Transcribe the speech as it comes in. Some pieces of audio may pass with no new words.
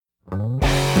Here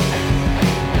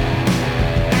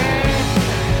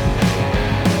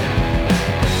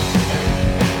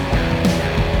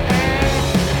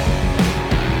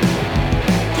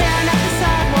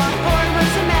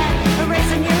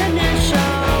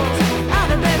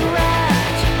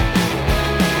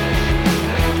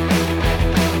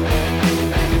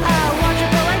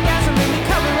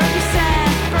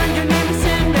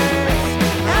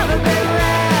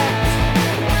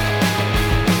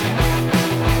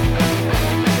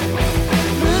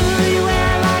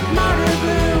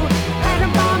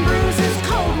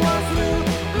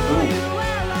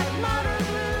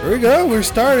we go. We're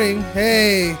starting.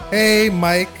 Hey,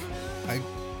 Mike.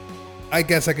 I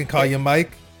guess I can call you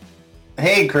Mike.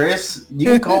 Hey, Chris. You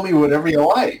can call me whatever you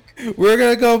like. We're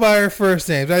gonna go by our first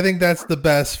names. I think that's the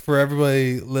best for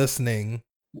everybody listening.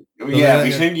 Yeah,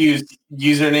 we shouldn't use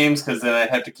usernames because then I'd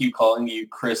have to keep calling you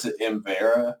Chris M.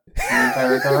 Vera the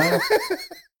entire time.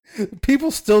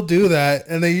 People still do that,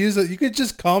 and they use it. You could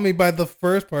just call me by the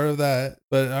first part of that.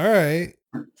 But all right.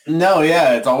 No,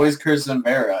 yeah, it's always Chris and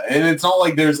Vera. And it's not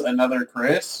like there's another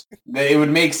Chris. It would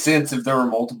make sense if there were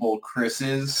multiple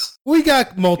Chris's. We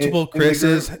got multiple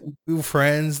Chris's,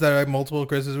 friends that are multiple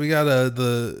Chris's. We got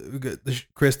the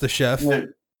Chris the chef.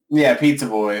 Yeah, Pizza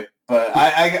Boy. But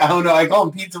I don't know. I call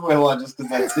him Pizza Boy a lot just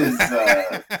because that's his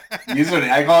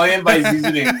username. I call him by his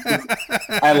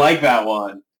username. I like that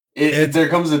one. There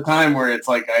comes a time where it's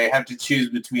like I have to choose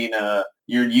between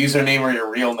your username or your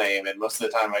real name, and most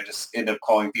of the time I just end up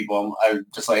calling people. I'm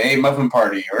just like, hey, Muffin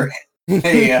Party, or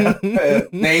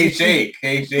hey, Shake,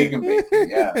 and Bake.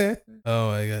 Yeah.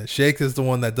 Oh my god, Shake is the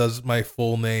one that does my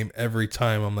full name every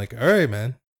time. I'm like, all right,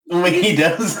 man. Wait, he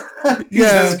does? He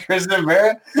says Chris and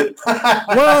Vera?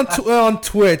 Well, on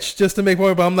Twitch, just to make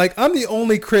more, but I'm like, I'm the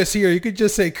only Chris here. You could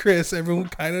just say Chris. Everyone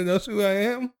kind of knows who I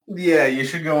am. Yeah, you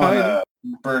should go on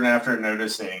Burn After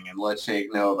Noticing and let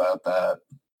Shake know about that.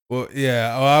 Well,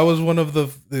 yeah, I was one of the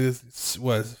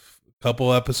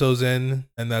couple episodes in,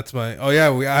 and that's my. Oh yeah,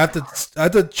 I have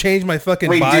to change my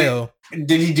fucking bio.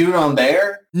 Did he do it on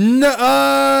there?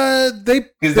 No,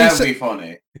 because that would be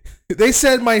funny. They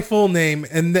said my full name,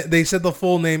 and they said the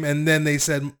full name, and then they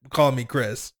said, call me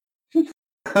Chris.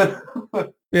 Yeah,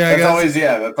 that's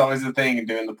always the thing in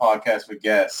doing the podcast with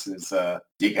guests is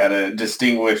you gotta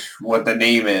distinguish what the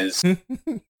name is.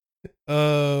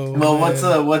 Oh. Well,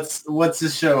 what's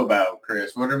this show about,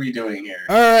 Chris? What are we doing here?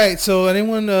 All right, so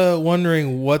anyone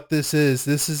wondering what this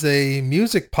is a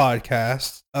music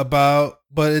podcast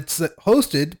but it's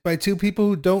hosted by two people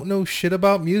who don't know shit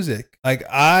about music. Like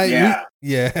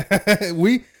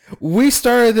we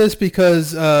started this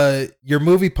because your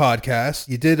movie podcast,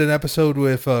 you did an episode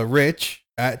with Rich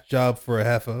at Job for a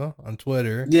Heffa on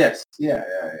Twitter. Yes, yeah.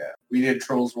 We did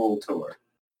Trolls World Tour,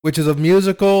 which is a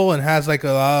musical and has like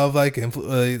a lot of like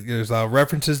there's a lot of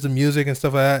references to music and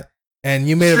stuff like that. And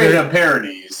you made straight up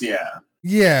parodies, yeah.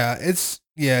 Yeah, it's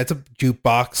a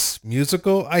jukebox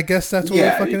musical. I guess that's what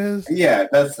it fucking is. Yeah,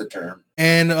 that's the term.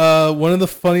 And one of the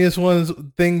funniest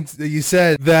things that you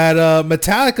said that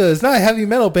Metallica is not a heavy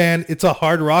metal band; it's a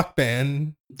hard rock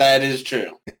band. That is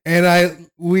true. And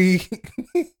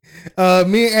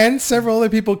me and several other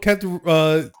people kept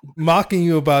mocking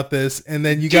you about this, and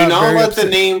then you got do not very let upset.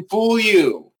 The name fool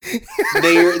you.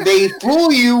 They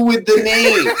fool you with the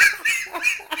name.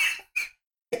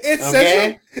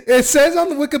 It says on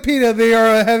the Wikipedia they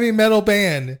are a heavy metal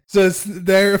band, so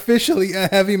they're officially a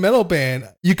heavy metal band.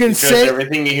 You can say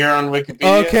everything you hear on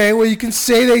Wikipedia. Okay, well you can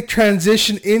say they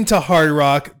transition into hard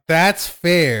rock. That's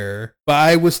fair, but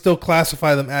I would still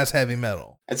classify them as heavy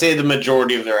metal. I'd say the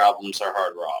majority of their albums are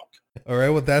hard rock. All right,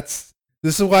 well this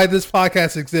is why this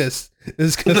podcast exists.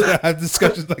 Is because I have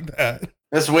discussions like that.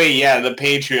 The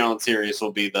Patreon series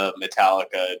will be the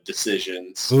Metallica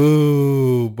decisions.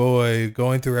 Ooh, boy.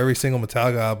 Going through every single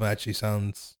Metallica album actually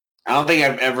sounds... I don't think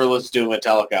I've ever listened to a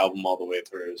Metallica album all the way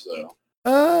through, so...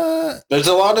 There's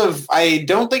a lot of... I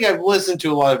don't think I've listened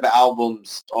to a lot of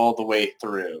albums all the way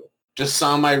through. Just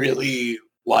some I really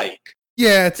like.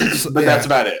 Yeah, but that's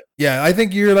about it. Yeah, I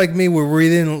think you're like me where we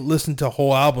didn't listen to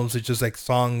whole albums. It's just like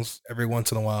songs every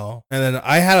once in a while. And then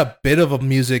I had a bit of a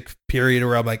music period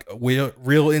where I'm like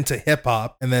real into hip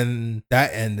hop, and then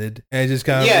that ended. And I just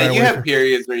kind of you have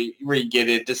periods where you get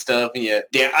into stuff. And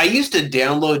I used to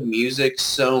download music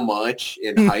so much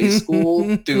in high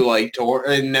school through like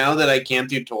and now that I can't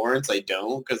do torrents, I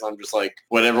don't because I'm just like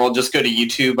whatever. I'll just go to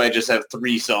YouTube. I just have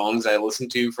 3 songs I listen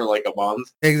to for like a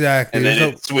month. Exactly, and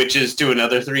then it switches to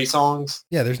another 3 songs.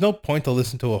 Yeah, there's no point to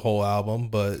listen to a whole album,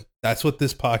 but that's what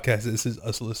this podcast is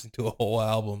us listening to a whole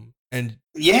album. And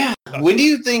yeah, when do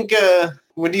you think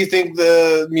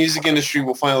the music industry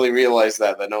will finally realize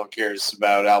that no one cares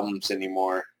about albums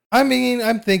anymore? I mean,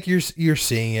 I think you're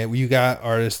seeing it. You got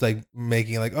artists like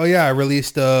making like, oh yeah, I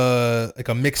released like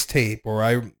a mixtape, or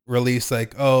I released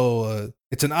like,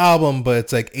 it's an album, but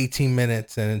it's like 18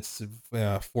 minutes and it's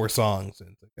 4 songs, and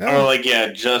it's like, or like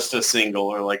just a single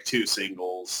or like 2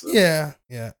 singles. Yeah.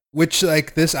 Which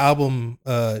like this album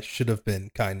should have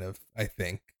been kind of, I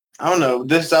think. I don't know.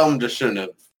 This album just shouldn't have.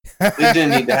 It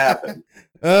didn't need to happen.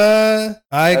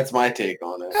 That's my take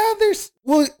on it.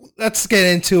 Let's get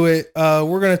into it.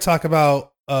 We're gonna talk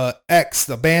about X,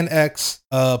 the band X,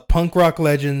 punk rock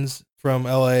legends from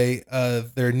LA.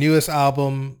 Their newest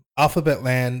album, Alphabet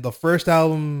Land, the first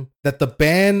album that the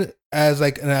band, as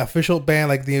like an official band,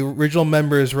 like the original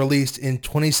members, released in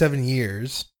 27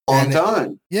 years. Long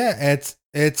time.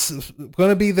 It's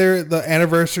gonna be the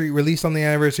anniversary, released on the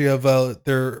anniversary of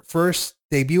their first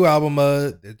debut album,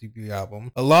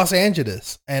 Los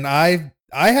Angeles. And I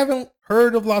haven't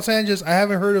heard of Los Angeles. I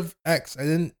haven't heard of X. I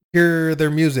didn't hear their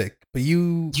music, but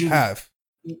you have.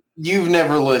 You've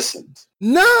never listened?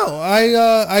 No,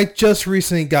 I just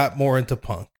recently got more into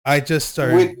punk. I just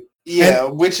started.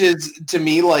 Which is, to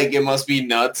me, like, it must be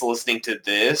nuts listening to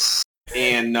this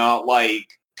and not like,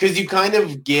 because you kind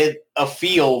of get a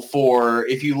feel for,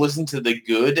 if you listen to the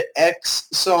good X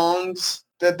songs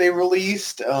that they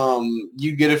released,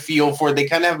 you get a feel for, they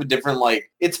kind of have a different,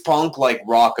 like, it's punk like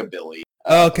rockabilly.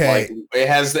 Okay. Like, it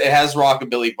has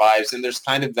rockabilly vibes, and there's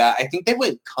kind of that. I think they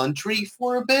went country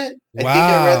for a bit. I think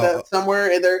I read that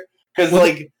somewhere in there. Because,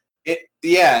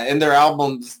 in their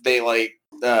albums, they, like,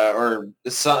 or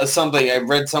something, I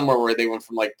read somewhere where they went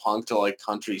from, like, punk to, like,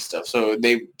 country stuff. So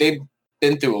they've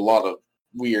been through a lot of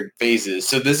weird phases.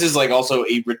 So this is, like, also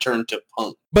a return to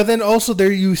punk. But then also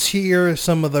there you hear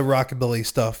some of the rockabilly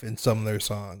stuff in some of their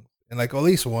songs. And like at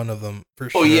least one of them for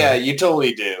sure. Oh yeah, you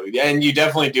totally do. And you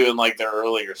definitely do in like their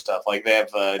earlier stuff. Like they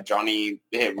have Johnny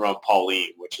Hit Run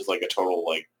Pauline, which is like a total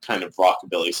like kind of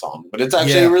rockabilly song. But it's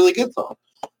actually a really good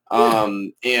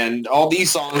song. And all these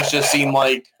songs just seem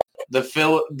like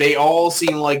they all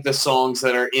seem like the songs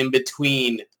that are in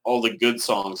between all the good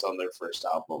songs on their first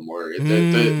album, where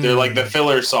they're like the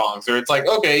filler songs, or it's like,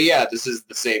 okay, yeah, this is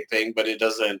the same thing, but it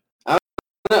doesn't, I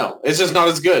don't know, it's just not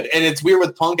as good. And it's weird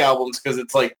with punk albums because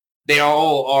it's like they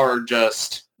all are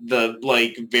just the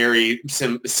like very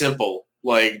simple,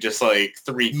 like just like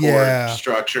 3-chord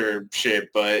structure shit,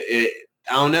 but I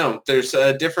don't know, there's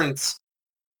a difference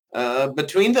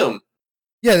between them.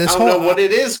 Yeah, I don't know what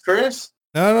it is, Chris.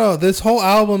 No, this whole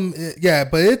album,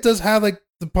 but it does have like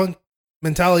the punk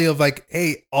mentality of like,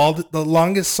 hey, the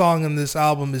longest song on this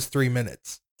album is 3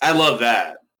 minutes. I love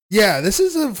that. Yeah, this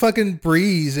is a fucking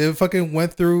breeze. It fucking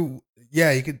went through,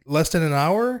 you could less than an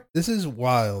hour. This is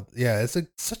wild. Yeah, it's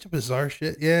such a bizarre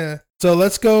shit. Yeah. So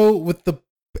let's go with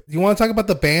you want to talk about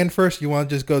the band first? You want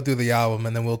to just go through the album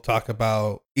and then we'll talk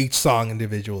about each song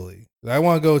individually? I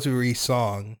want to go through each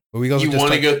song. But you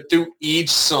want to go through each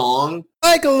song?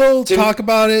 Like a little talk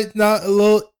about it, not a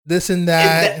little this and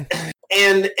that.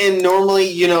 And normally,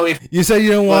 if you say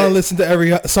you don't want to listen to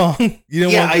every song, you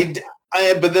don't.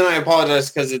 Yeah, but then I apologize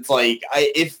because it's like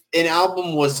if an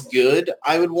album was good,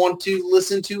 I would want to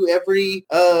listen to every.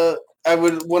 I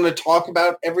would want to talk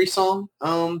about every song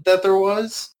that there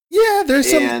was. Yeah, there's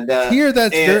some here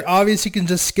that's very obvious you can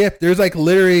just skip. There's like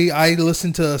literally, I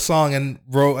listened to a song and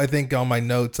wrote, I think on my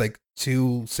notes, like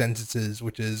 2 sentences,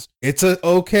 which is, it's a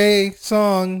okay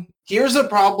song. Here's a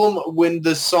problem when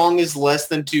the song is less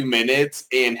than 2 minutes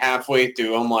and halfway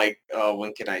through, I'm like, oh,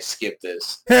 when can I skip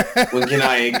this? When can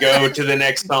I go to the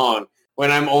next song?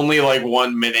 When I'm only like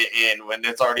 1 minute in, when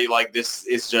it's already like, this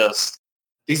is just,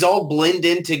 these all blend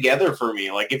in together for me.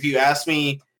 Like if you ask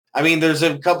me, I mean, there's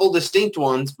a couple distinct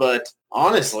ones, but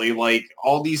honestly, like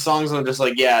all these songs, I'm just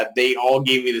like, yeah, they all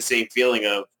gave me the same feeling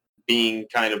of being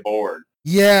kind of bored.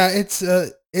 Yeah,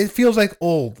 it feels like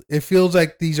old. It feels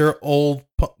like these are old.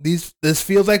 This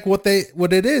feels like what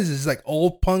it is like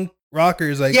old punk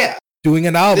rockers, like doing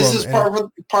an album. This is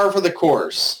par for the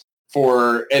course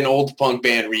for an old punk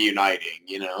band reuniting.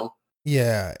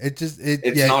 Yeah, it's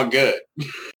not good.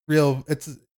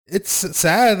 It's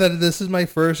sad that this is my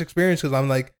first experience because I'm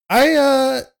like,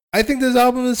 I think this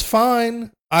album is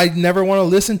fine. I never want to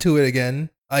listen to it again.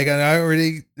 Like,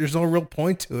 there's no real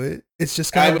point to it. It's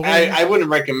just kind of boring. I wouldn't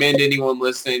recommend anyone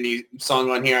listening to any song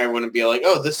on here. I wouldn't be like,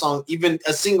 oh, this song, even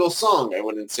a single song. I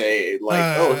wouldn't say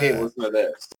like, oh, hey, listen to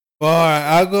this. Well,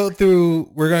 all right,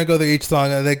 we're going to go through each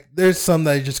song. I think there's some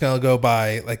that I'm just going to go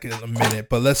by like in a minute,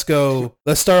 but let's start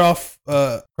off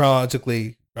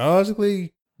chronologically.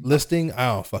 listing. I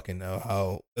don't fucking know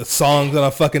how the songs on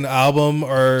a fucking album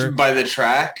are by the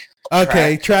track.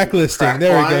 Okay, track listing. Track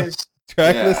There we go. wise.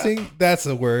 Track Yeah. listing. That's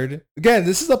a word. Again,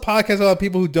 this is a podcast about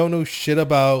people who don't know shit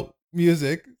about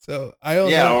music. So I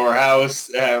don't know. Or how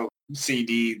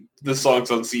the songs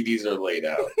on CDs are laid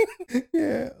out.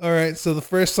 Yeah. All right. So the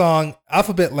first song,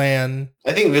 Alphabet Land.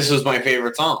 I think this was my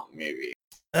favorite song, maybe.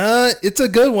 It's a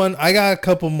good one. I got a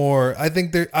couple more. I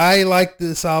think I like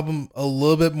this album a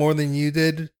little bit more than you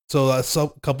did. So a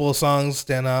couple of songs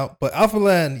stand out. But Alphabet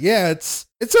Land, yeah, it's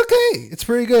okay. It's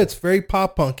pretty good. It's very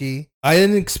pop punky. I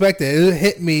didn't expect it. It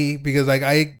hit me because like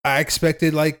I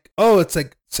expected like, oh, it's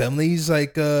like 70s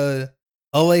like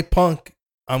LA punk.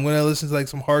 I'm gonna listen to like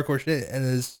some hardcore shit, and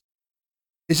it's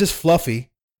just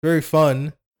fluffy, very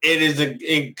fun. It is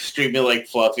extremely like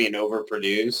fluffy and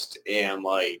overproduced, and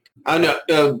like I don't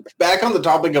know. Back on the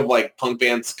topic of like punk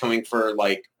bands coming for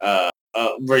like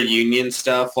reunion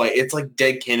stuff, like it's like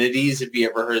Dead Kennedys. If you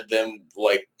ever heard them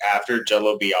like after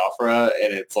Jello Biafra,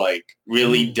 and it's like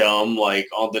really dumb, like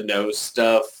on the nose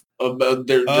stuff.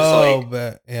 They're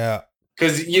just yeah.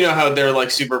 Because you know how they're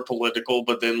like super political,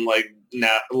 but then like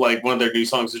now, like one of their new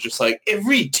songs is just like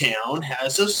every town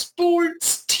has a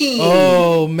sports team.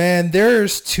 Oh man,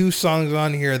 there's 2 songs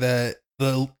on here that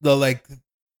the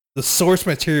source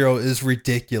material is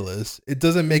ridiculous. It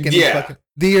doesn't make any fucking.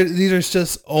 These are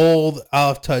just old,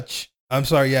 out of touch. I'm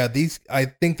sorry, yeah. These I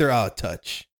think they're out of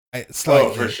touch. Slightly.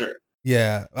 Oh, for sure.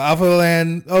 Yeah, Alpha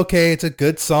Land. Okay, it's a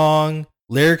good song.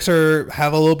 Lyrics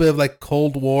have a little bit of like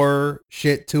Cold War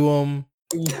shit to them.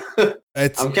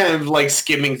 I'm kind of like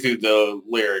skimming through the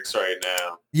lyrics right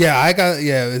now. Yeah,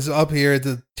 it's up here.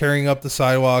 The tearing up the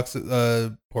sidewalks,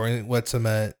 pouring wet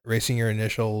cement, racing your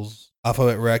initials,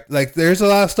 alphabet wreck. Like, there's a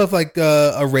lot of stuff like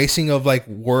erasing of like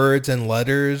words and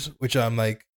letters, which I'm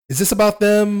like, is this about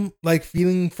them like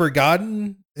feeling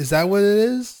forgotten? Is that what it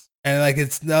is? And like,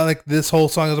 it's not like this whole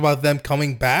song is about them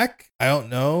coming back. I don't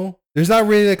know. There's not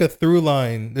really like a through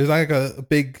line. There's not like a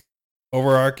big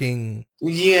overarching.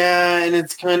 Yeah, and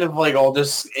it's kind of like all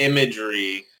just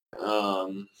imagery.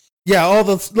 Yeah, all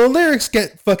the lyrics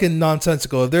get fucking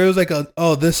nonsensical. If there was like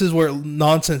this is where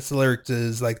nonsense lyrics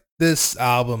is, like this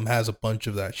album has a bunch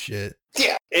of that shit.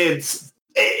 Yeah, it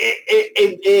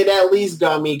at least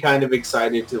got me kind of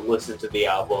excited to listen to the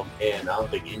album, and I don't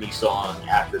think any song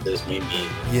after this made me.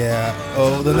 Yeah.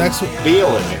 Oh, the next one.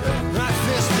 Feeling it. My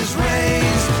fist is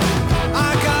raised.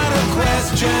 I got a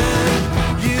question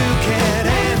you can't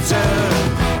answer.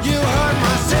 You hurt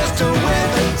my sister with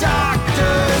a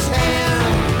doctor's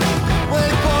hand.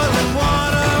 With boiling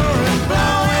water and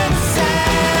blowing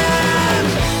sand.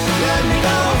 Let me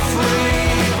go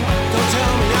free. Don't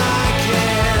tell me I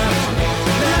can't.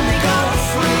 Let me go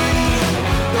free.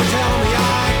 Don't tell me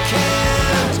I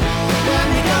can't. Let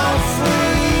me go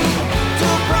free. To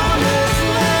promised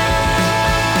land.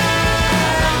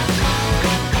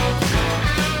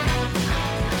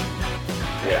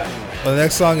 Yeah. The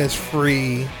next song is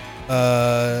Free.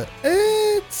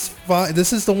 It's fine.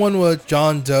 This is the one where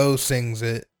John Doe sings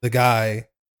it, the guy.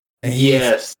 And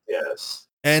Yes.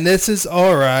 And this is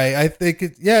all right. I think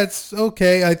it's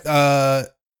okay. The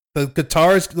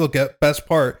guitars get best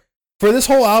part. For this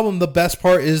whole album, the best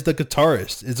part is the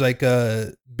guitarist. It's like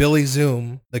Billy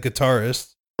Zoom, the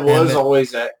guitarist. It was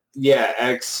always that. Yeah,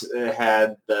 X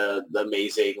had the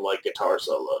amazing like guitar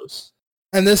solos.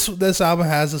 And this album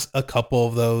has a couple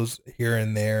of those here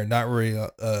and there. Not really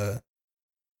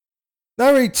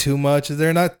too much.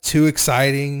 They're not too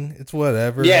exciting. It's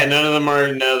whatever. Yeah, none of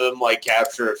them like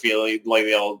capture a feeling. Like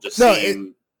they all just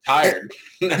seem tired.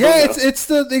 It's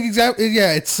the exact.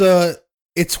 Yeah,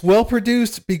 it's well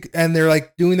produced and they're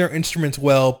like doing their instruments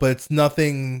well, but it's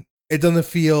nothing. It doesn't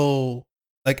feel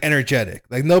like energetic.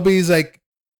 Like nobody's like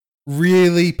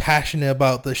really passionate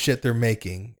about the shit they're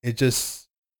making.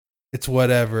 It's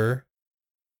whatever.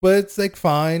 But it's like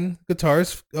fine.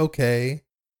 Guitar's okay.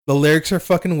 The lyrics are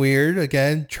fucking weird.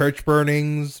 Again, church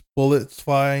burnings, bullets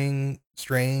flying,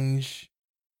 strange,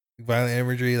 violent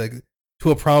imagery, like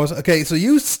to a promise. Okay, so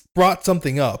you brought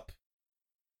something up.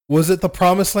 Was it the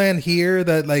promised land here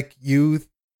that like you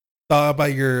thought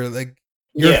about your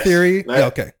theory? Yeah,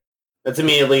 okay. That's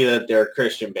immediately that they're a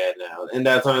Christian band now. And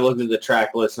that's when I looked at the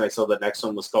track list and I saw the next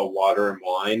one was called Water and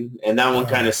Wine. And that one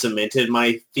kind of cemented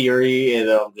my theory. And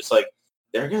I'm just like,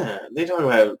 they talk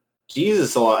about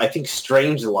Jesus a lot. I think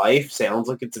Strange Life sounds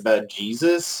like it's about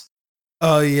Jesus.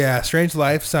 Oh yeah, Strange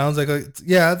Life sounds like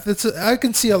I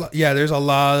can see a lot. Yeah, there's a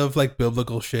lot of like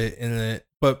biblical shit in it.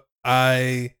 But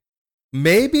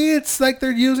maybe it's like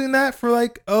they're using that for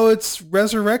like, oh, it's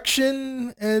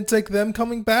resurrection and it's like them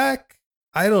coming back.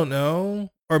 I don't know.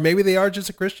 Or maybe they are just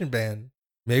a Christian band.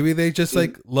 Maybe they just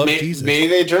like love Jesus. Maybe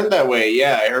they turned that way.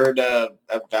 Yeah, I heard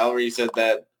Valerie said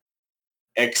that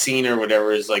Exene or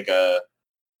whatever is like a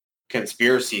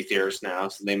conspiracy theorist now,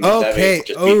 so they must have it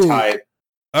just be tied.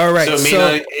 All right, so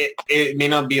it may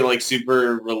not be like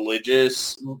super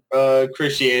religious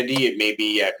Christianity. It may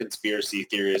be conspiracy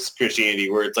theorist Christianity,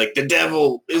 where it's like the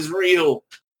devil is real.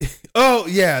 Oh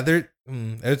yeah,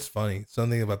 it's funny.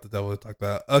 Something about the devil to talk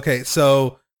about. Okay,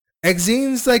 so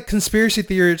Exene's like conspiracy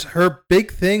theorist. Her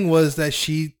big thing was that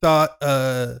she thought.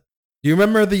 Do you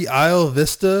remember the Isle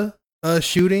Vista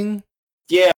shooting?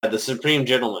 Yeah, the Supreme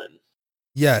Gentleman.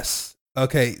 Yes.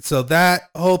 Okay, so that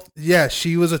whole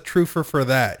she was a truther for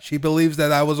that. She believes that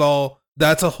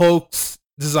that's a hoax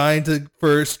designed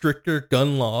for stricter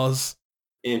gun laws.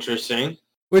 Interesting.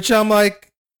 Which I'm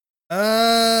like,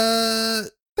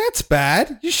 that's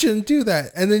bad. You shouldn't do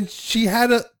that. And then she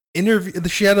had a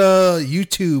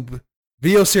YouTube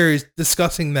video series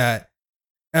discussing that.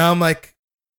 And I'm like,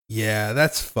 yeah,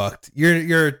 that's fucked.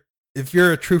 If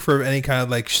you're a truther of any kind of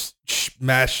like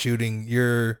mass shooting,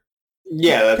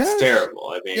 that's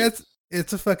terrible. I mean,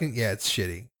 it's a fucking it's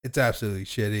shitty. It's absolutely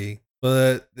shitty.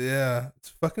 But yeah, it's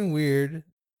fucking weird.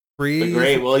 But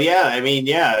great. Well,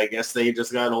 I guess they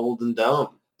just got old and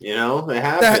dumb. You know, it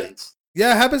happens. It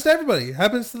happens to everybody. It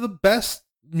happens to the best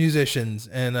musicians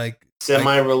and like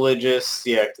semi-religious,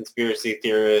 conspiracy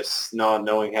theorists, not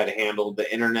knowing how to handle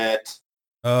the internet.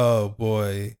 Oh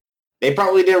boy. They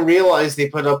probably didn't realize they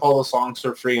put up all the songs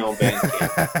for free on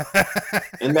Bandcamp.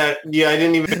 And that, I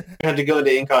didn't even have to go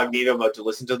into incognito about to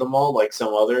listen to them all, like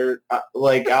some other,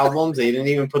 albums. They didn't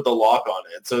even put the lock on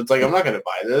it. So it's like, I'm not going to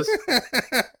buy this.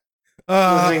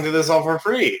 I'm listening to this all for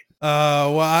free.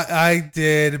 Well, I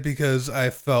did because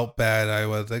I felt bad. I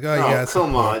was like,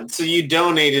 come on. So you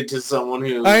donated to someone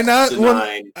who I know.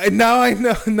 denied. Now I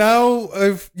know. Now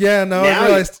I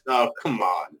realized. Oh, come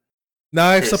on. Now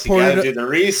I've supported. You gotta do the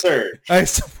research. I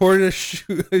supported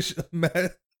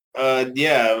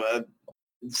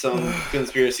some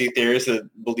conspiracy theorist that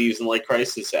believes in like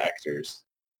crisis actors.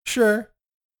 Sure,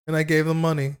 and I gave them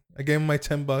money. I gave them my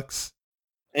 $10.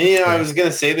 And I was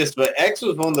gonna say this, but X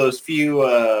was one of those few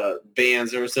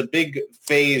bands. There was a big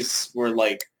phase where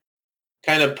like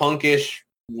kind of punkish,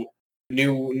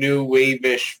 new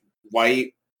wave-ish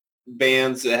white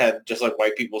bands that had just like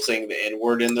white people saying the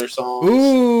N-word in their songs.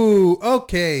 Ooh,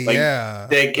 okay, like yeah.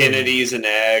 Dead Kennedys and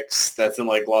X. That's in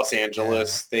like Los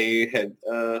Angeles. Yeah. They had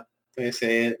they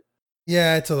say it.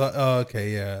 Yeah, it's a lot. Oh,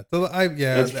 okay, yeah. So and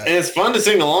it's fun to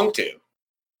sing along to.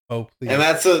 Oh, please. And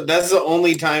that's the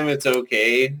only time it's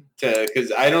okay to,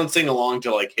 because I don't sing along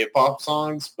to like hip hop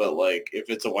songs, but like if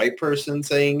it's a white person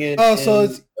saying it, so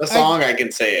it's a song, I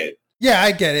can say it. Yeah,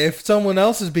 I get it. If someone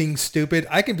else is being stupid,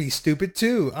 I can be stupid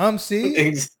too.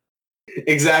 See?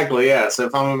 Exactly, yeah. So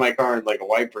if I'm in my car and like a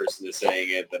white person is saying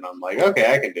it, then I'm like,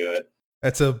 okay, I can do it.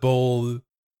 That's a bold.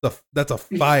 That's a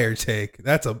fire take.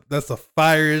 That's the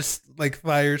fires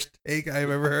take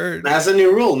I've ever heard. That's a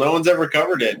new rule. No one's ever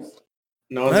covered it.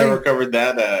 No one's ever covered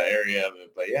that area of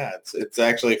it. But yeah, it's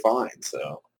actually fine.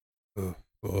 So. Oh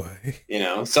boy.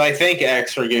 So I thank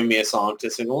X for giving me a song to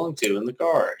sing along to in the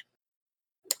car.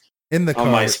 In the car.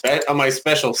 On my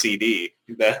special CD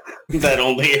that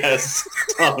only has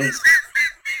songs.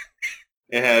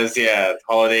 It has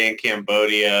Holiday in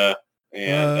Cambodia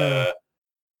and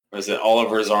was it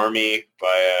Oliver's Army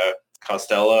by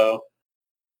Costello?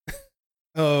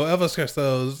 Oh, Elvis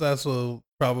Costello's also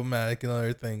problematic and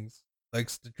other things.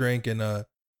 Likes to drink and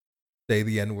say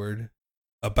the N-word.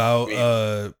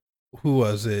 About who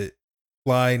was it?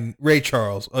 Blind Ray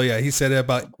Charles. Oh yeah, he said it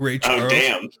about Ray Charles. Oh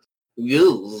damn.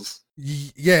 Yes.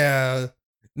 Yeah,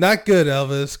 not good,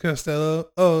 Elvis Costello.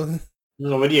 Oh,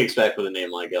 what do you expect with a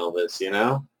name like Elvis?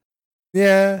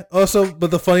 Yeah. Also,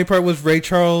 but the funny part was Ray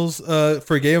Charles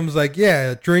forgave him. Was like,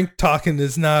 yeah, drink talking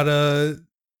is not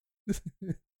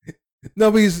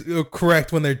nobody's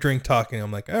correct when they're drink talking.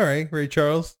 I'm like, all right, Ray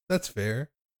Charles, that's fair.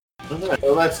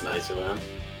 Well, that's nice of him.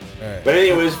 Right. But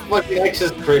anyways, fucking X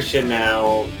is Christian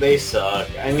now. They suck.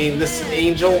 I mean, this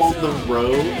Angel on the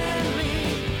Road.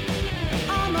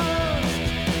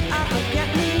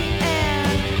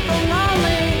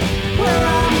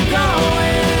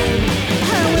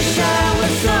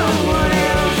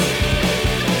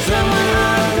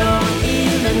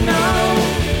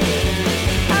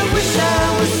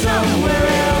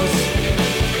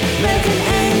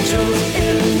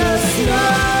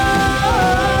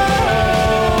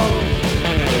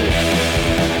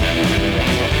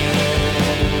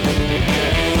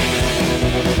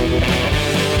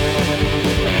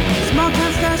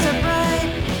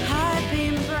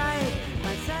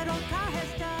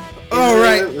 All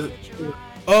right.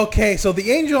 Okay, so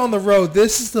The Angel on the Road,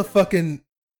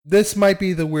 this might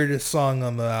be the weirdest song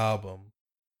on the album.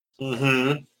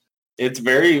 Mm-hmm. It's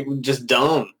very just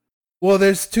dumb. Well,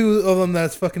 there's two of them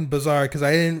that's fucking bizarre because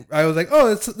I was like,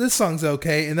 oh, this song's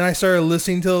okay. And then I started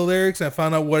listening to the lyrics and I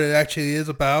found out what it actually is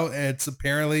about. And it's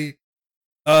apparently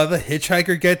the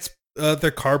hitchhiker gets their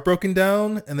car broken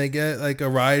down and they get like a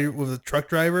ride with a truck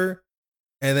driver.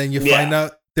 And then you find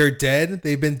out they're dead.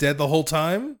 They've been dead the whole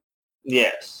time.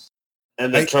 Yes.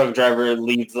 And the truck driver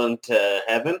leads them to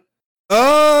heaven.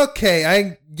 Okay,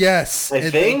 I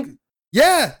think.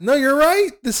 Yeah, no, you're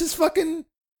right. This is fucking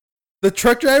the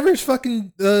truck driver's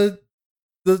fucking the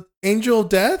angel of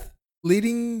death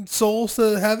leading souls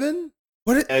to heaven.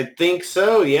 I think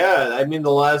so. Yeah, I mean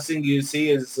the last thing you see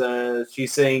is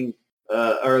she's saying,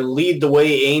 or lead the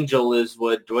way, angel, is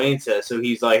what Dwayne says. So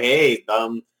he's like, hey,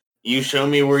 you show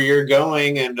me where you're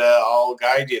going and I'll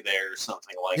guide you there or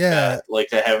something like that, like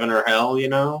to heaven or hell, you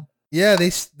know? Yeah,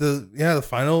 the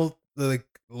final the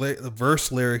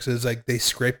verse lyrics is like, they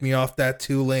scraped me off that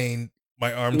 2-lane,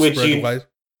 my arms spread wide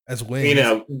as wings. You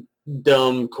know,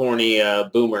 dumb, corny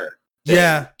boomer.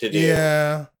 To do.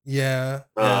 Yeah.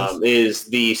 Is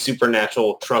the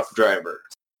supernatural truck driver.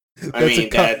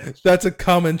 That's a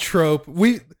common trope.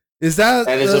 That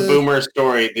is a boomer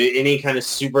story. Any kind of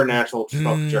supernatural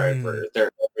truck driver,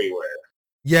 they're everywhere.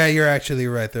 Yeah, you're actually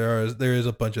right. There is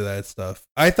a bunch of that stuff.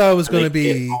 I thought it was going to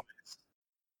be.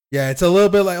 Yeah, it's a little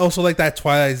bit like that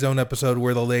Twilight Zone episode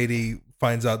where the lady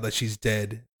finds out that she's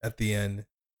dead at the end.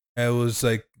 And it was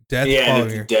like death. Yeah,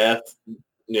 and it's death.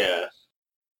 Yeah.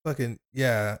 Fucking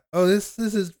yeah. Oh, this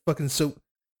is fucking so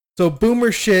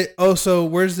boomer shit. Oh, so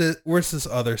where's this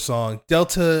other song?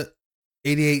 Delta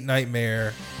 88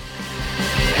 Nightmare.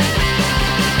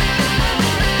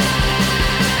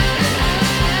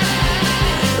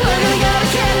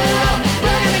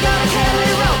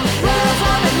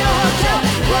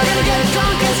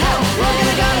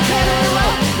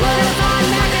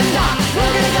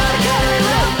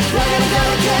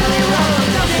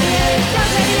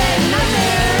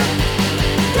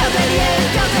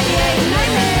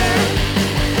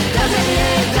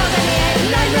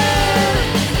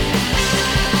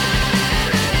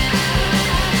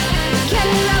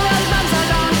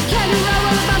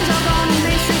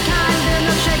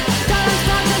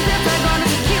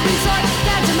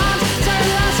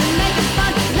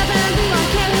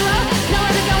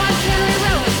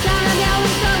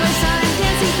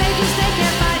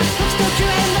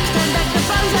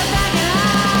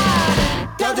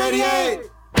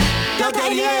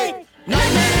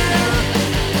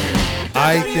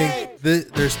 I think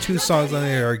there's two songs on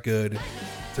there that are good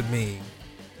to me.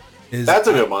 That's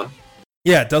a good one.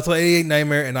 Yeah, Delta 88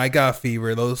 Nightmare and I Got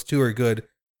Fever. Those two are good.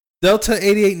 Delta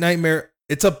 88 Nightmare,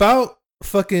 it's about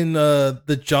fucking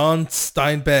the John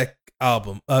Steinbeck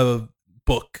album,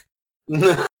 book.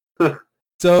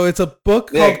 So it's a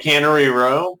book called Cannery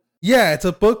Row? Yeah, it's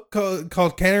a book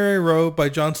called Cannery Row by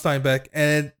John Steinbeck,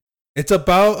 and it's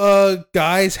about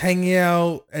guys hanging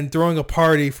out and throwing a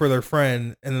party for their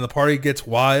friend, and then the party gets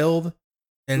wild,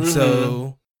 and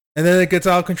and then it gets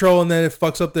out of control, and then it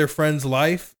fucks up their friend's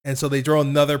life, and so they throw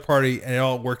another party, and it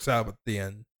all works out at the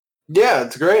end. Yeah,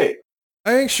 it's great.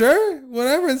 I mean, sure,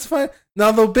 whatever, it's fine.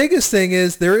 Now, the biggest thing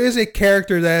is there is a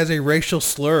character that has a racial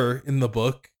slur in the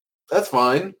book. That's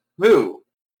fine. Who?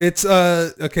 It's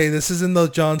okay. This is in the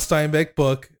John Steinbeck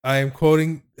book. I'm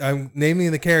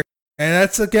naming the character. And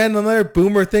that's, again, another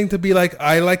boomer thing to be like,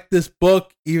 I like this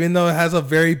book, even though it has a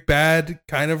very bad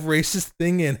kind of racist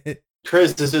thing in it.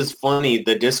 Chris, this is funny.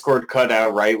 The Discord cut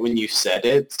out right when you said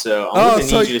it, so I'm going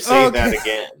to need you to say that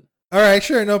again. All right,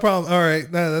 sure, no problem. All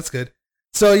right, no, that's good.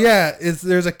 So, yeah,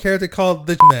 there's a character called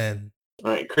the Man.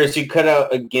 All right, Chris, you cut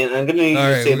out again. I'm going to need you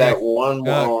to say that one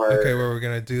more. Okay, well, we're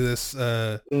going to do this.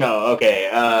 No, okay.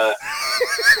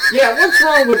 Yeah, what's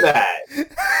wrong with that?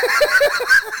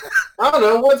 I don't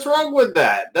know. What's wrong with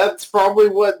that? That's probably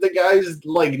what the guy's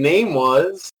name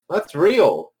was. That's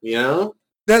real, you know?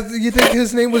 You think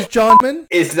his name was John Man?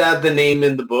 Is that the name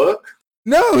in the book?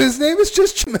 No, his name is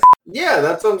just John. Yeah,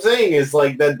 that's what I'm saying. Is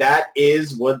that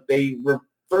is what they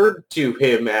referred to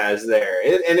him as there,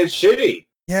 and it's shitty.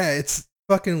 Yeah, it's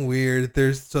fucking weird.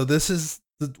 This is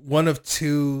one of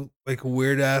two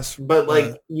weird ass.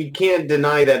 But you can't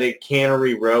deny that at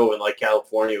Cannery Row in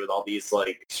California with all these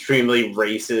extremely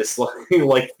racist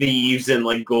thieves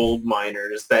and gold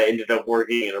miners that ended up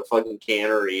working in a fucking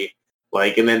cannery.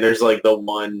 And then there's the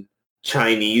one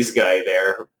Chinese guy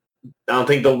there. I don't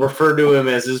think they'll refer to him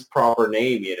as his proper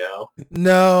name, you know?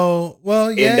 No.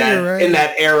 Well, yeah, you're right. In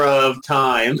that era of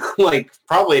time.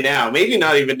 Probably now. Maybe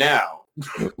not even now.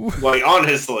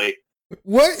 Honestly.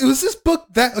 What was this book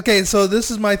that okay, so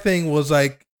this is my thing was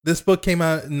like this book came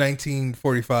out in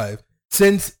 1945.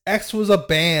 Since X was a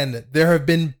band, there have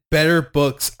been better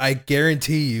books, I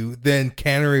guarantee you, than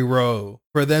Cannery Row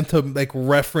for them to like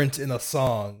reference in a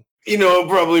song. You know,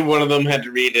 probably one of them had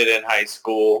to read it in high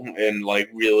school and like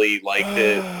really liked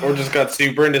it, or just got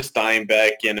super into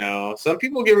Steinbeck. You know, some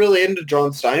people get really into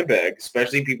John Steinbeck,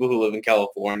 especially people who live in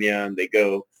California, and they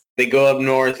go up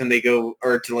north and they go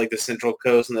or to like the Central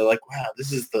Coast, and they're like, wow,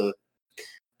 this is the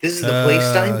place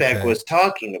Steinbeck was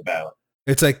talking about.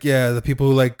 It's like, yeah, the people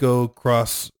who like go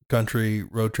cross country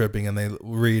road tripping and they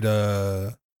read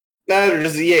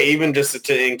even just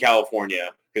in California,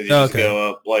 because you just go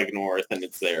up like north and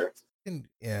it's there.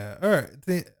 Yeah, all right.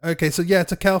 Okay, so yeah,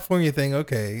 it's a California thing.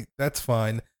 Okay, that's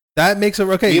fine. That makes it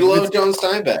okay. You love John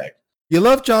Steinbeck. You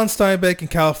love John Steinbeck in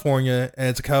California, and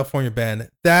it's a California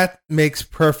band. That makes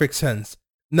perfect sense.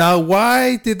 Now,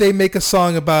 why did they make a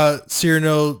song about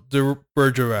Cyrano de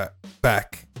Bergerac?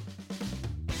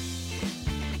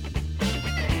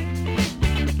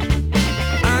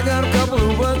 I got a couple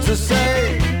of words to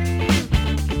say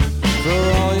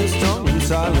for all your strong and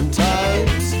silent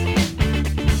types.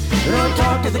 Don't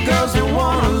talk to the girls that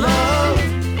wanna love,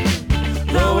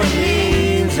 though it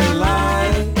means in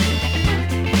life.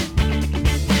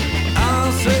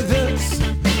 I'll say this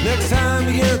next time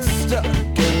you get stuck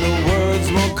and the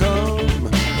words won't come.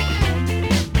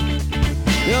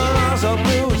 Your eyes are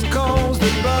blue as coals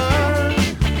that burn,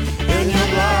 and your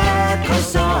black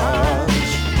corsage.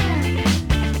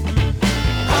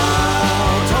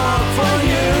 I'll talk for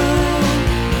you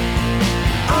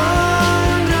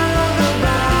under the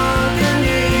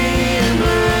balcony in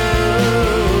blue.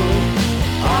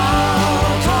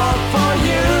 I'll talk for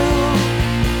you.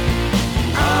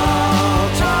 I'll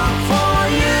talk for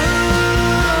you.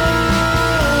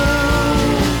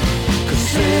 'Cause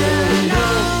Cyrano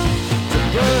de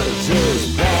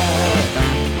Bergerac back.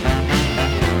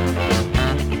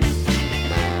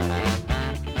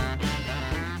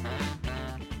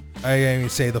 I can't even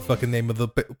say the fucking name of the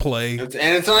play. And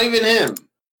it's not even him.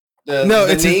 The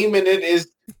it's name in it is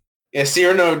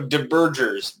Cyrano de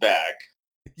Bergerac.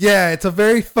 Yeah, it's a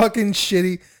very fucking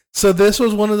shitty. So this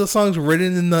was one of the songs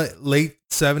written in the late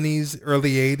 70s,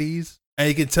 early 80s, and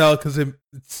you can tell because it's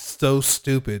so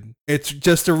stupid. It's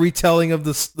just a retelling of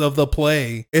the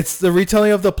play. It's the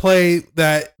retelling of the play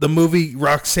that the movie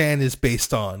Roxanne is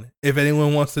based on. If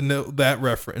anyone wants to know that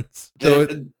reference,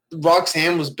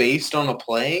 Roxanne was based on a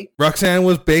play? Roxanne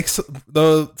was based.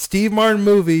 The Steve Martin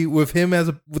movie with him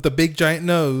with the big giant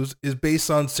nose is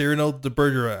based on Cyrano de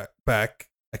Bergerac. I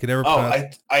could never. I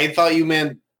thought you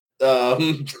meant.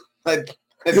 I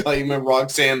thought you meant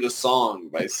Roxanne the song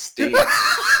by Steve. I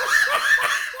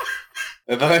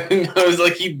thought it was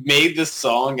like he made the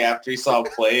song after he saw a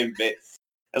play and it's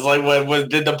like what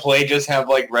did the play just have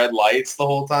like red lights the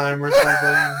whole time or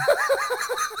something?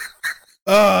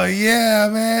 Oh yeah,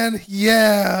 man.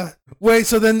 Yeah. Wait,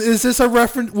 so then is this a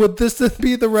reference? Would this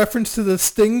be the reference to the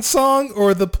Sting song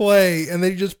or the play? And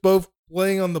they just both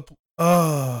playing on the.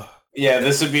 Oh. Yeah,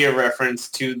 this would be a reference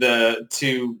to the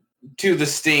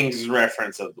Sting's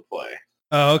reference of the play.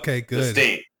 Oh, okay, good. The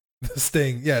Sting. The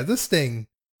Sting. Yeah, the Sting.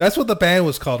 That's what the band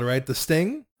was called, right? The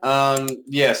Sting.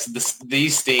 Yes, the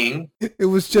Sting. It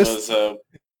was just.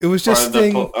 It was just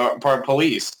Sting. Part of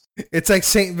Police. It's like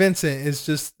Saint Vincent. It's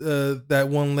just that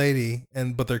one lady,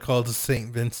 but they're called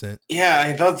Saint Vincent. Yeah,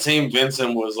 I thought Saint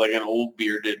Vincent was like an old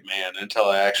bearded man until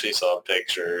I actually saw a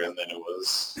picture, and then it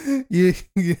was. It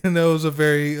was a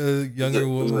very younger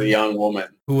woman. It was a young woman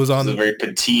who was on a very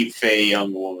petite, fey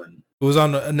young woman. Who was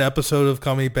on an episode of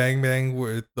Comedy Bang Bang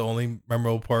where the only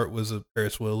memorable part was a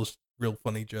Ferris Wheel's real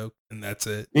funny joke, and that's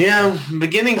it. Yeah, I'm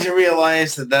beginning to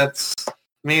realize that's.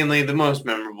 Mainly the most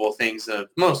memorable things of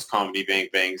most Comedy Bang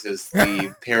Bangs is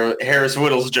the Harris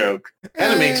Whittles joke.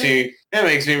 And it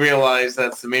makes me realize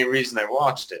that's the main reason I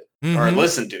watched it or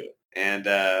listened to it. And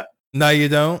no, you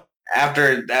don't.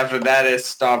 After that, it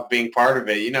stopped being part of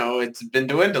it. You know, it's been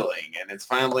dwindling, and it's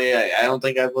finally. I don't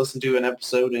think I've listened to an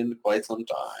episode in quite some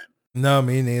time. No,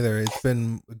 me neither. It's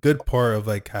been a good part of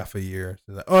like half a year.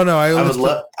 Oh no, I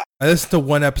listened to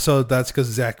one episode. That's because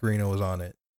Zach Reno was on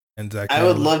it. And I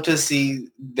would love to see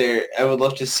their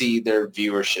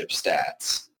viewership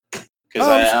stats because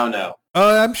I don't know.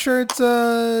 I'm sure it's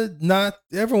not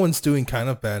everyone's doing kind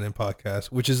of bad in podcasts,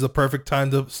 which is the perfect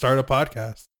time to start a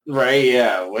podcast. Right?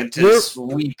 Yeah, when to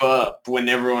sweep up when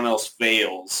everyone else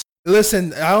fails.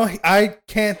 Listen, I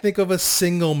can't think of a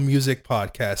single music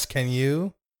podcast. Can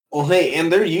you? Well, hey,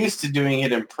 and they're used to doing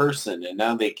it in person, and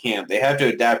now they can't. They have to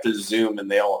adapt to Zoom, and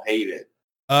they all hate it.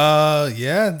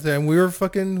 Yeah, and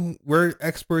we're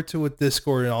experts with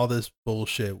Discord and all this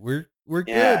bullshit. We're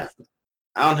Yeah. good.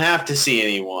 I don't have to see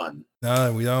anyone.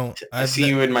 No, we don't. I see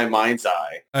you in my mind's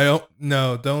eye. I don't.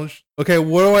 No, don't. Okay,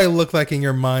 what do I look like in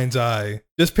your mind's eye?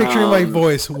 Just picturing my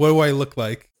voice. What do I look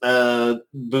like?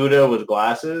 Buddha with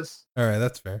glasses. All right,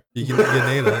 that's fair. You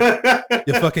nailed it.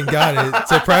 You fucking got it.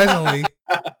 Surprisingly.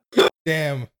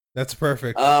 Damn, that's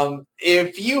perfect.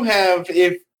 If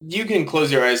you can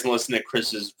close your eyes and listen to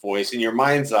Chris's voice in your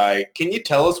mind's eye, can you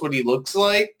tell us what he looks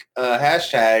like?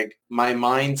 Hashtag my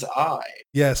mind's eye.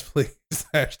 Yes, please.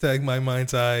 Hashtag my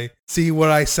mind's eye. See what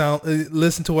I sound,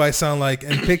 listen to what I sound like,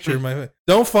 and picture my.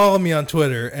 Don't follow me on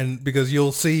Twitter, and because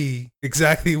you'll see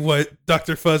exactly what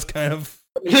Dr. Fuzz kind of.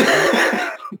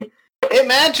 It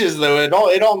matches though.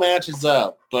 It all matches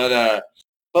up. But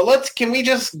can we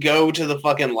just go to the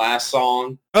fucking last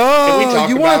song? Oh, can we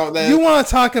talk about that? You want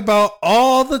to talk about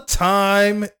all the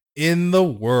time in the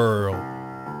world?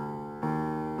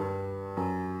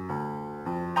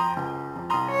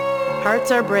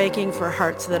 Hearts are breaking for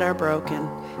hearts that are broken.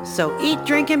 So eat,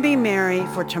 drink, and be merry,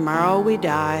 for tomorrow we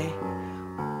die.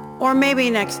 Or maybe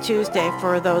next Tuesday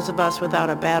for those of us without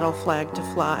a battle flag to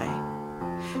fly.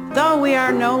 Though we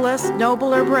are no less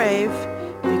noble or brave,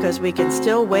 because we can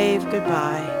still wave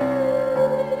goodbye.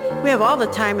 We have all the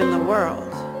time in the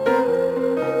world,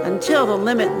 until the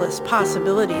limitless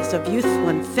possibilities of youthful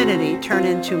infinity turn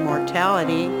into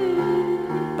mortality.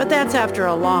 But that's after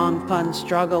a long, fun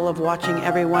struggle of watching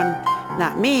everyone,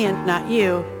 not me and not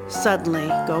you, suddenly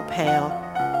go pale.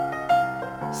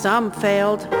 Some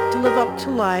failed to live up to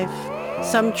life.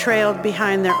 Some trailed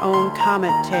behind their own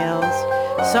comet tails.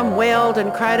 Some wailed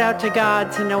and cried out to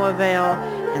God to no avail.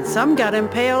 And some got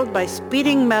impaled by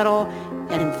speeding metal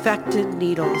and infected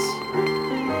needles.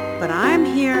 But I'm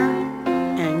here,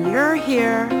 and you're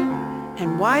here.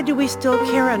 And why do we still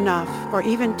care enough, or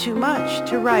even too much,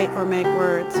 to write or make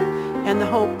words, and the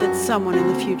hope that someone in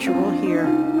the future will hear?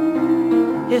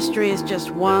 History is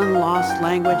just one lost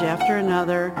language after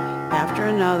another,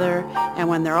 and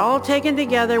when they're all taken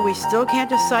together, we still can't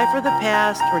decipher the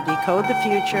past or decode the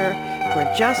future.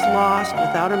 We're just lost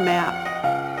without a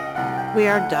map. We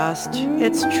are dust,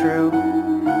 it's true.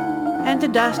 And to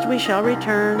dust we shall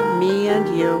return, me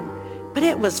and you. But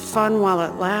it was fun while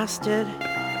it lasted.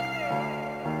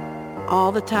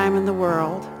 All the time in the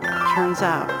world turns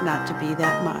out not to be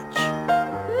that much.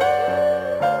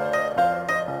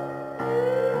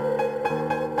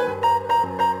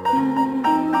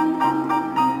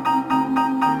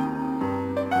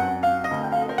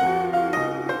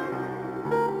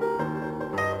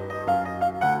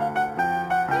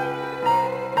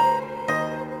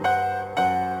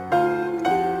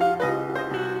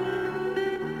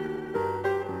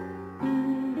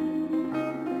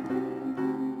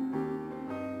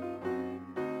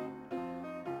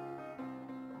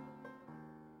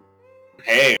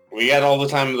 Hey, we got all the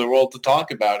time in the world to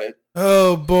talk about it.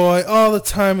 Oh boy, all the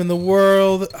time in the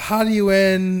world. How do you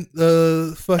end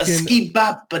the fucking... Ski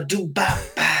bop ba doo bop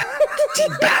ba dee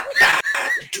bop ba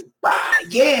doo ba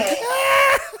yeah.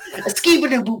 Ski ba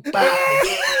doo boop ba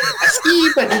yeah.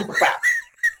 Ski ba doo bop.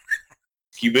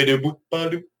 Ski ba doo boop ba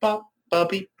doo bop ba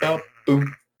beep bop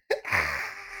boom.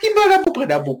 Ski ba da boop ba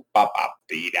da boop bop bop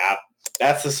dee da.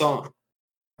 That's the song.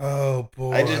 Oh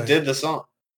boy. I just did the song.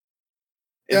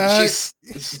 Yeah, She's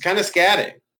kind of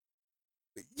scatting.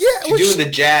 Yeah, she's doing the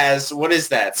jazz. What is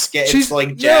that? It's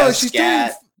like jazz no, she's scat.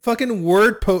 Doing fucking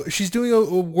word she's doing a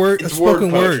spoken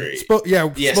word.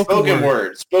 Spoken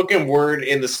word. Spoken word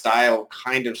in the style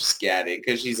kind of scatting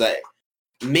because she's like,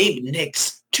 maybe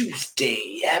next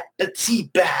Tuesday at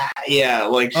Batiba. Yeah,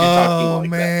 like she's talking like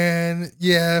that. Oh man,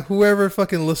 yeah. Whoever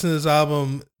fucking listened to this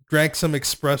album drank some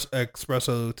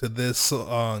espresso to this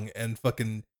song and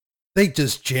fucking they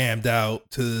just jammed out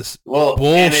to this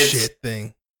bullshit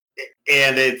thing.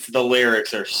 And the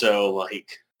lyrics are so like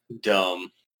dumb,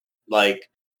 like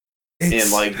and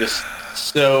like this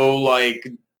so like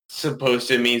supposed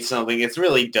to mean something. It's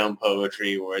really dumb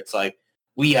poetry where it's like,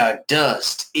 we are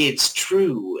dust, it's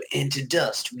true, and to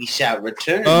dust we shall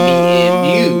return, me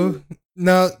and you.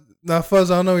 Now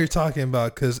Fuzz, I don't know what you're talking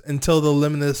about because until the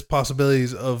limitless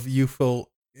possibilities of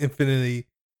youthful infinity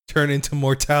turn into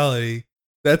mortality,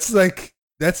 that's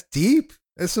deep.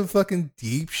 That's some fucking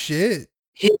deep shit.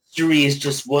 History is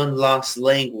just one lost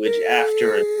language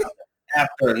after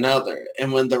another.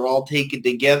 And when they're all taken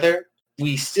together,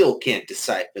 we still can't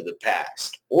decipher the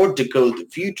past or decode the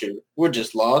future. We're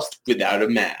just lost without a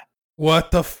map. What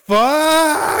the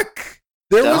fuck?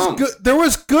 There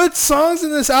was good songs in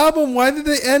this album. Why did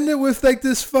they end it with like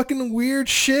this fucking weird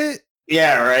shit?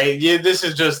 Yeah, right. Yeah, this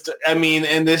is just. I mean,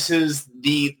 and this is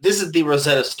the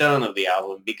Rosetta Stone of the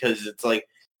album because it's like,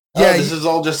 Yeah, this is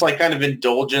all just like kind of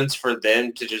indulgence for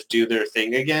them to just do their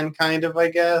thing again, kind of, I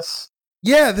guess.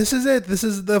 Yeah, this is it. This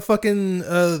is the fucking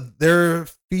their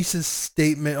thesis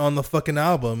statement on the fucking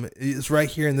album. It's right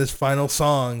here in this final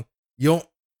song. You don't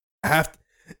have to,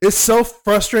 it's so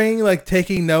frustrating like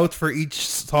taking notes for each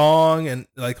song and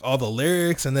like all the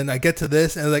lyrics, and then I get to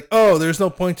this and like, oh, there's no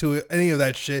point to any of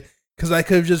that shit because I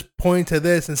could have just pointed to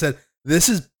this and said, this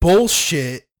is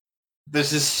bullshit.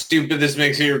 This is stupid. This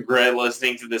makes me regret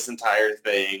listening to this entire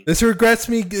thing. This regrets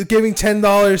me giving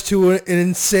 $10 to an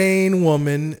insane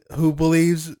woman who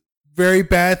believes very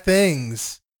bad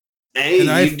things. Hey, And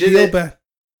I you did feel it. bad.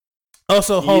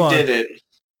 Also, hold on. You did it.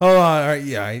 Hold on. All right,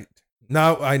 yeah.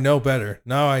 Now I know better.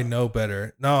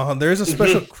 Now there's a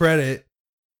special credit.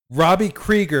 Robbie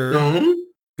Krieger, Mhm.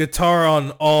 guitar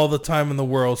on All the Time in the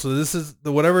World. So this is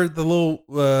the whatever the little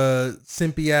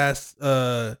simpy ass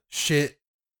shit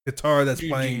guitar that's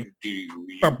playing. You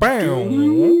You sound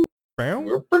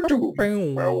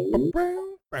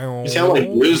like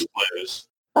Blues Clues.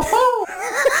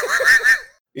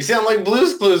 You sound like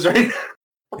Blues Clues right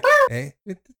Hey.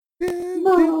 now.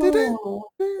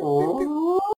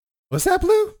 What's that,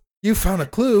 Blue? You found a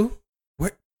clue.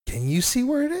 Where can you see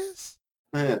where it is?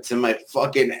 It's in my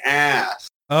fucking ass.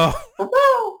 Oh.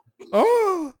 Oh.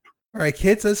 All right,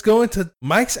 kids, let's go into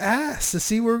Mike's ass to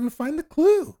see where we find the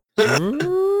clue. I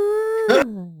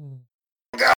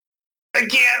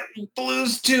can't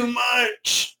blues too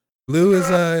much. Blue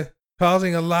is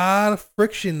causing a lot of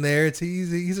friction there.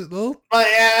 He's a little. My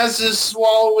ass is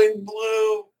swallowing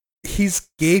Blue. He's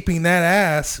gaping that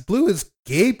ass. Blue is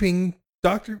gaping.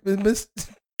 Doctor Miss.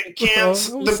 I can't.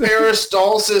 Oh, The sorry.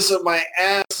 peristalsis of my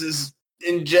ass is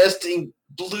ingesting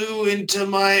Blue into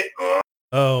my.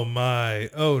 Oh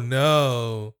my! Oh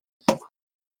no!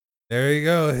 There you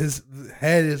go. His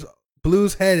head is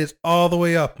Blue's head is all the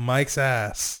way up Mike's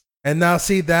ass. And now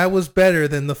see, that was better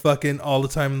than the fucking All the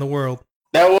Time in the World.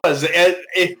 That was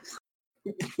it.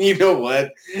 You know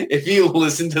what? If you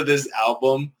listen to this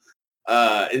album,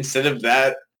 instead of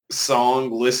that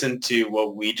song, listen to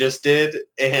what we just did,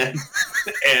 and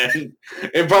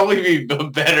it'd probably be a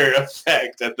better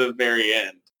effect at the very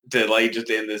end to like just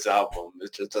end this album.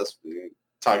 It's just us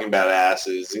talking about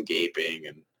asses and gaping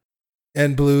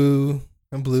And Blue's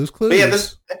Clues. But yeah,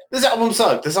 this album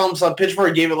sucked.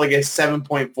 Pitchfork gave it like a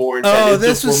 7.4. Oh,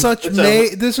 this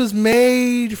was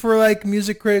made for like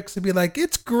music critics to be like,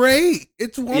 it's great.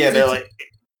 It's wonderful. Yeah, they're like,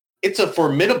 it's a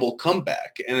formidable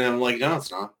comeback, and I'm like, no, it's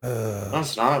not. No,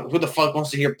 it's not. Who the fuck wants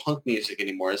to hear punk music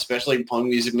anymore? Especially punk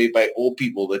music made by old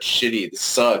people. That's shitty. This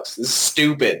sucks. This is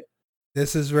stupid.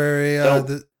 This is very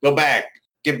Go back.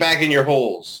 Get back in your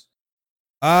holes.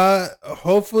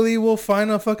 Hopefully we'll find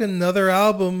a fucking another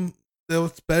album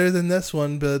that's better than this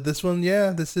one. But this one, yeah,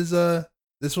 this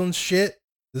one's shit.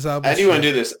 This album. How do you want to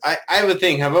do this? I have a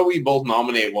thing. How about we both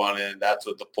nominate one, and that's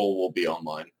what the poll will be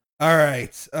online. All right.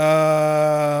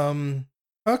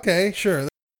 Okay, sure. And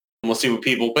we'll see what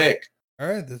people pick. All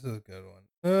right, this is a good one.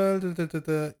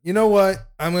 You know what?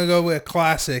 I'm gonna go with a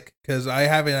classic because I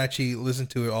haven't actually listened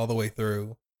to it all the way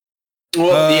through.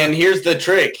 Well, and here's the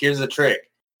trick. You have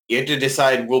to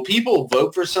decide: will people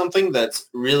vote for something that's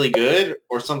really good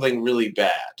or something really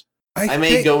bad? I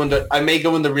may go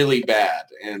into really bad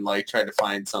and like try to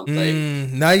find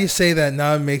something. Now you say that.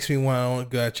 Now it makes me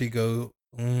want to actually go.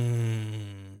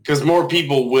 Because more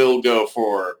people will go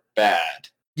for bad.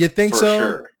 You think for so?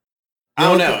 Sure. I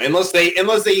don't know. Unless they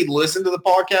listen to the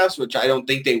podcast, which I don't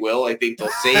think they will. I think they'll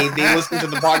say they listen to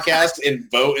the podcast and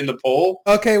vote in the poll.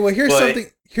 Okay, well here's something.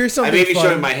 I may be fun.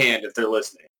 showing my hand if they're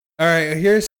listening. All right,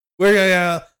 we're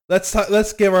gonna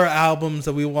let's give our albums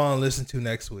that we want to listen to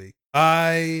next week.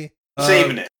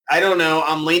 Saving it. I don't know.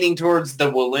 I'm leaning towards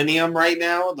the Millennium right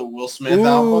now, the Will Smith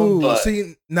album. But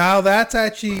see, now that's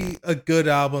actually a good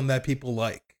album that people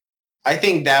like. I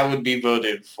think that would be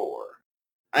voted for.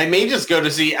 I may just go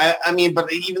to see. I mean,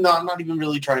 but even though I'm not even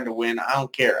really trying to win, I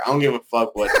don't care. I don't give a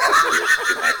fuck what.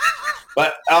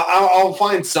 But I'll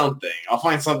find something. I'll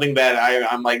find something that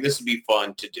I'm like, this would be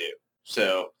fun to do.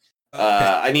 So okay.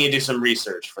 I need to do some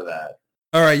research for that.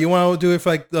 All right, you want to do it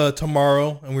for like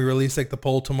tomorrow, and we release like the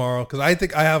poll tomorrow? Because I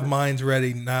think I have mines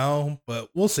ready now, but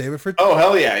we'll save it for. Oh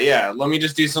hell yeah! Let me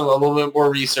just do a little bit more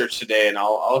research today, and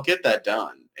I'll get that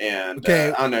done. And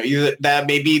okay. I don't know, either that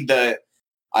may be the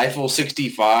Eiffel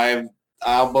 65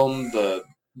 album, the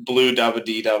Blue Dabba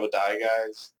Dee Dabba Die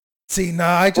guys. See,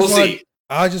 nah, I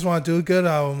I just want to do a good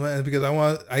album, man, because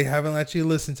I haven't actually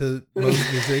listened to most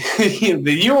music.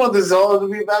 You want this all to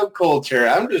be about culture.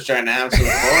 I'm just trying to have some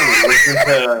fun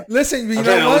and Listen, you I'm know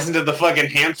trying to what? listen to the fucking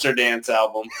Hamster Dance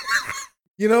album.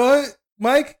 You know what,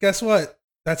 Mike? Guess what?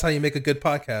 That's how you make a good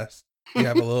podcast. You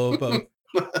have a little of both.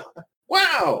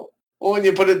 Wow. Well, when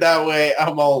you put it that way,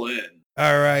 I'm all in.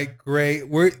 All right, great.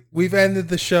 We've ended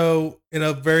the show in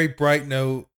a very bright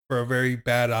note for a very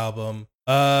bad album.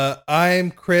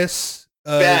 I'm Chris.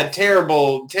 Bad,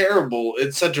 terrible.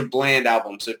 It's such a bland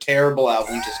album, so terrible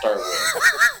album to start with.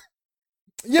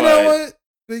 You know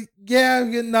what? Yeah,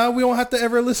 now we won't have to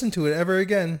ever listen to it ever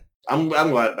again. I'm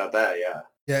glad about that, yeah.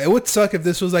 Yeah, it would suck if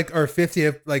this was like our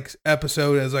 50th like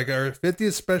episode as like our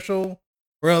 50th special.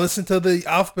 We're gonna listen to the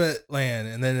Alphabet Land,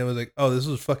 and then it was like, oh, this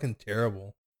was fucking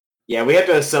terrible. Yeah, we have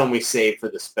to assume we save for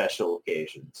the special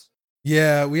occasions.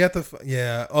 Yeah, we have to.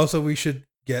 Yeah. Also, we should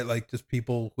get like just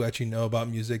people who actually know about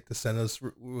music to send us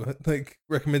like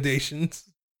recommendations.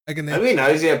 That'd be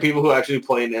nice. Yeah, people who actually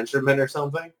play an instrument or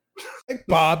something. Like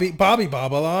Bobby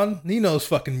Babylon. He knows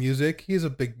fucking music. He's a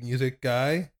big music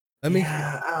guy.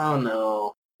 Yeah, I don't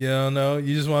know. You don't know?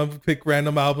 You just want to pick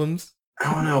random albums?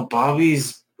 I don't know.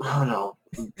 Bobby's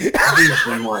Bobby's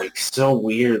been like so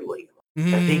weirdly.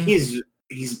 I think he's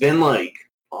been like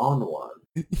on one.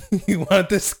 You want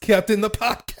this kept in the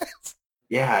podcast?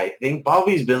 Yeah, I think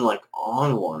Bobby's been like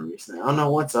on one recently. I don't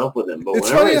know what's up with him, but It's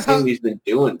whenever funny I see him, he's been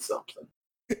doing something.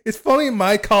 It's funny.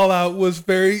 My call out was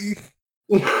very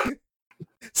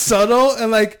subtle,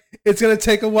 and like it's gonna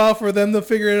take a while for them to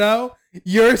figure it out.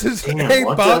 Yours is Damn, hey,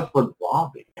 what's Bob. up with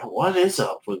Bobby? What is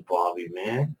up with Bobby,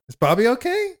 man? Is Bobby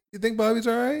okay? You think Bobby's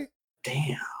all right?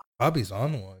 Damn. Bobby's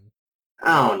on one.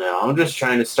 I don't know. I'm just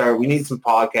trying to start. We need some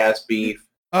podcast beef.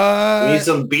 We need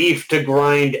some beef to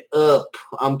grind up.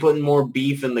 I'm putting more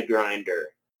beef in the grinder.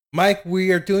 Mike,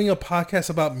 we are doing a podcast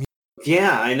about music.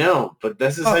 Yeah, I know, but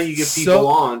this is how you get people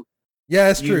on. Yeah,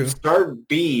 that's You true. start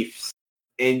beefs,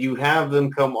 and you have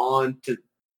them come on to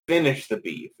finish the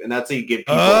beef, and that's how you get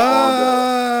people on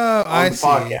I the see.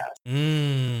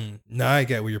 podcast. Now I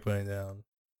get what you're putting down.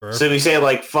 Perfect. So we say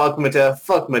like fuck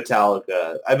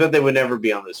Metallica. I bet they would never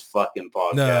be on this fucking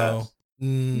podcast. No.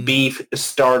 Beef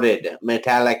started.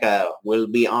 Metallica will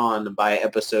be on by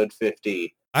episode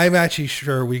 50. I'm actually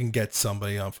sure we can get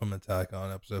somebody on from Metallica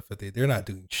on episode 50. They're not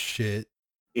doing shit.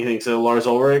 You think so, Lars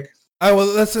Ulrich?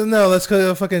 Let's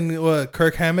go fucking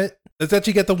Kirk Hammett. Let's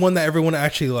actually get the one that everyone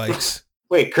actually likes.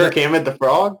 Wait, Kirk Hammett the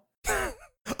Frog?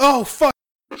 Oh fuck!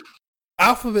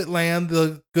 Alphabet Land,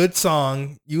 the good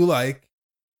song you like,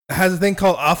 has a thing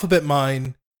called Alphabet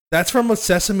Mine. That's from a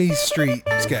Sesame Street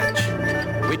sketch.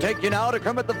 We take you now to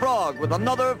Kermit the Frog with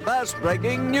another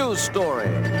fast-breaking news story.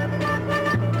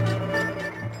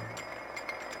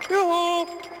 Hello?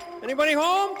 Anybody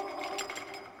home?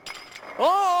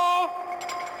 Hello?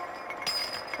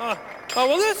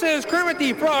 Well, this is Kermit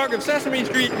the Frog of Sesame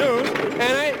Street News,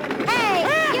 and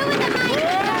Hey, you in the microphone!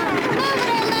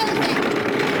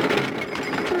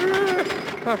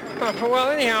 well,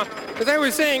 anyhow, as I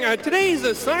was saying, today's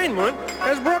assignment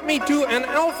has brought me to an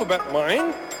alphabet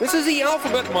mine. This is the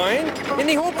alphabet mine, in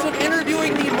the hopes of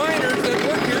interviewing the miners that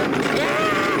work here.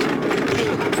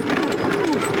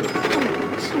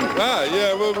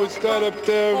 Yeah, we'll start up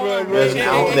there.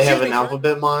 They have an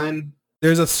alphabet mine?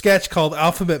 There's a sketch called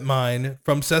Alphabet Mine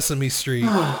from Sesame Street.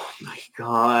 Oh my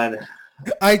god.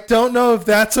 I don't know if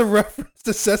that's a reference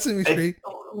to Sesame Street.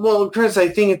 Well, Chris, I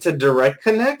think it's a direct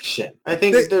connection. I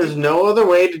think there's no other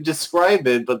way to describe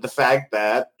it but the fact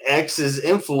that X is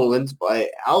influenced by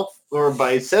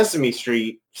by Sesame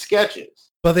Street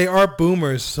sketches. But they are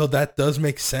boomers, so that does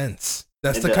make sense.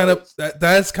 That's It the does. kind of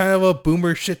that's kind of a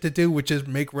boomer shit to do, which is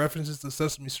make references to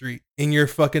Sesame Street in your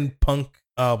fucking punk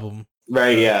album.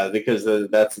 Right, yeah, because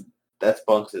that's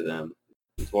bunk to them.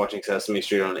 He's watching Sesame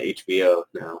Street on HBO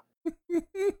now.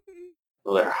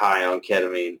 Well, they're high on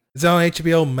ketamine. It's on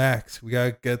HBO Max. We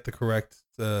gotta get the correct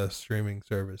streaming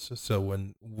service. So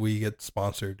when we get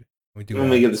sponsored, we do. When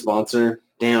we get the sponsor,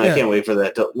 damn, Yeah. I can't wait for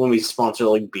that. When we sponsor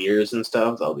like beers and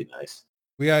stuff, that'll be nice.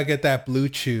 We gotta get that Blue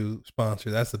Chew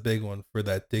sponsor. That's the big one for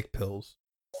that dick pills.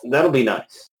 That'll be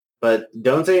nice. But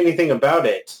don't say anything about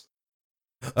it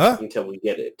Huh? until we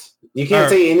get it. You can't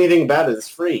Alright. say anything about it. It's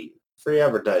free. Free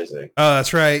advertising. Oh,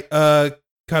 that's right. Cut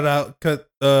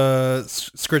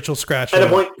Scritchel Scratch. At a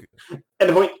point.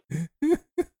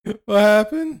 What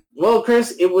happened? Well,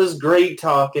 Chris, it was great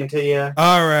talking to you.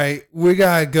 All right, we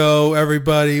gotta go,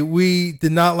 everybody. We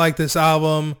did not like this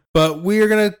album, but we are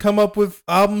gonna come up with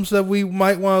albums that we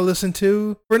might want to listen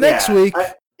to for next week.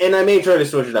 I may try to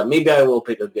switch it up. Maybe I will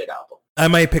pick a good album. I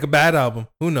might pick a bad album.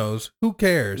 Who knows? Who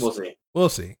cares? We'll see. We'll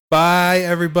see. Bye,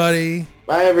 everybody.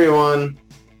 Bye, everyone.